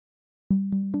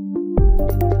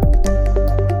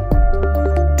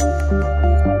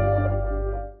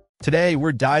Today,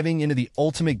 we're diving into the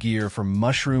ultimate gear for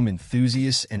mushroom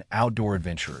enthusiasts and outdoor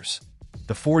adventurers,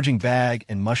 the foraging bag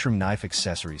and mushroom knife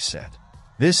accessories set.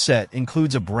 This set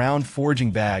includes a brown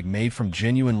foraging bag made from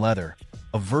genuine leather,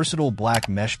 a versatile black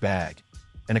mesh bag,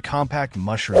 and a compact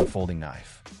mushroom folding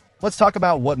knife. Let's talk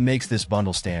about what makes this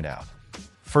bundle stand out.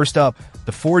 First up,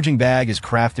 the foraging bag is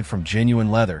crafted from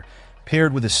genuine leather,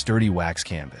 paired with a sturdy wax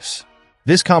canvas.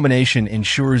 This combination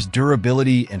ensures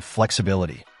durability and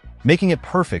flexibility, making it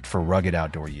perfect for rugged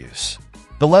outdoor use.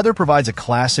 The leather provides a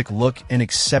classic look and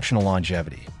exceptional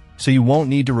longevity, so you won't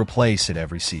need to replace it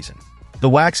every season. The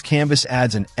wax canvas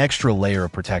adds an extra layer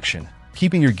of protection,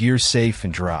 keeping your gear safe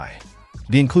and dry.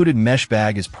 The included mesh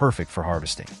bag is perfect for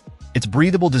harvesting. Its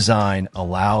breathable design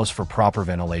allows for proper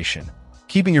ventilation,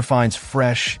 keeping your finds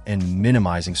fresh and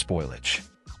minimizing spoilage.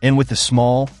 And with the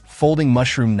small, folding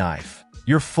mushroom knife,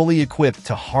 you're fully equipped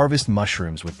to harvest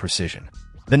mushrooms with precision.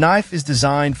 The knife is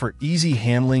designed for easy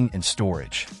handling and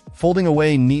storage, folding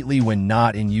away neatly when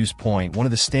not in use. One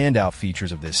of the standout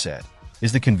features of this set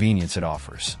is the convenience it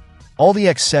offers. All the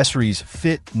accessories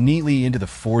fit neatly into the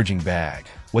foraging bag,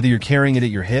 whether you're carrying it at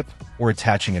your hip or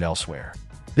attaching it elsewhere.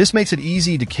 This makes it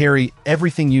easy to carry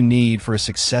everything you need for a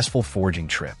successful foraging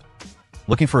trip.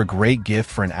 Looking for a great gift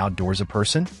for an outdoorsy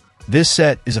person? This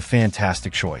set is a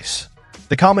fantastic choice.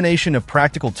 The combination of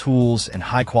practical tools and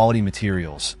high-quality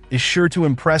materials is sure to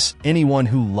impress anyone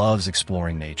who loves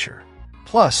exploring nature.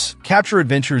 Plus, Capture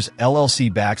Adventures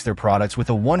LLC backs their products with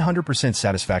a 100%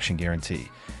 satisfaction guarantee,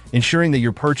 ensuring that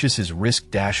your purchase is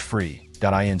risk-free.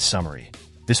 In summary,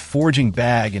 this foraging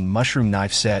bag and mushroom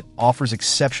knife set offers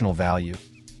exceptional value,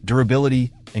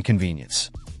 durability, and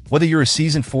convenience. Whether you're a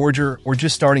seasoned forager or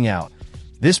just starting out,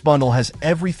 this bundle has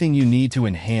everything you need to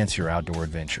enhance your outdoor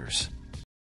adventures.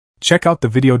 Check out the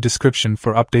video description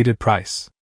for updated price.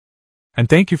 And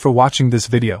thank you for watching this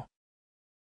video.